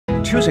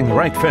Choosing the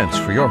right fence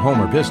for your home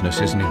or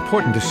business is an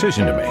important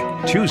decision to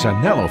make. Choose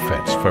Anello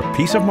Fence for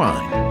peace of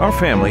mind. Our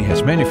family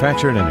has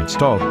manufactured and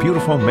installed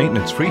beautiful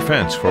maintenance-free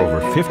fence for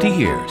over 50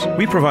 years.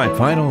 We provide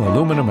vinyl,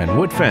 aluminum, and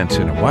wood fence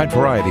in a wide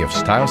variety of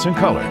styles and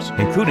colors,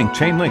 including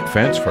chain-link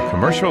fence for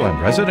commercial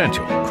and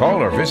residential.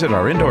 Call or visit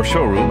our indoor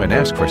showroom and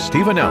ask for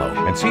Steve Anello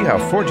and see how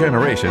 4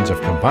 generations of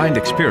combined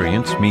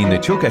experience mean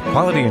that you'll get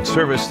quality and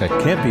service that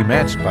can't be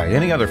matched by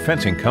any other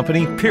fencing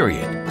company,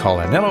 period. Call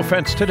Anello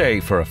Fence today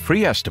for a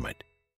free estimate.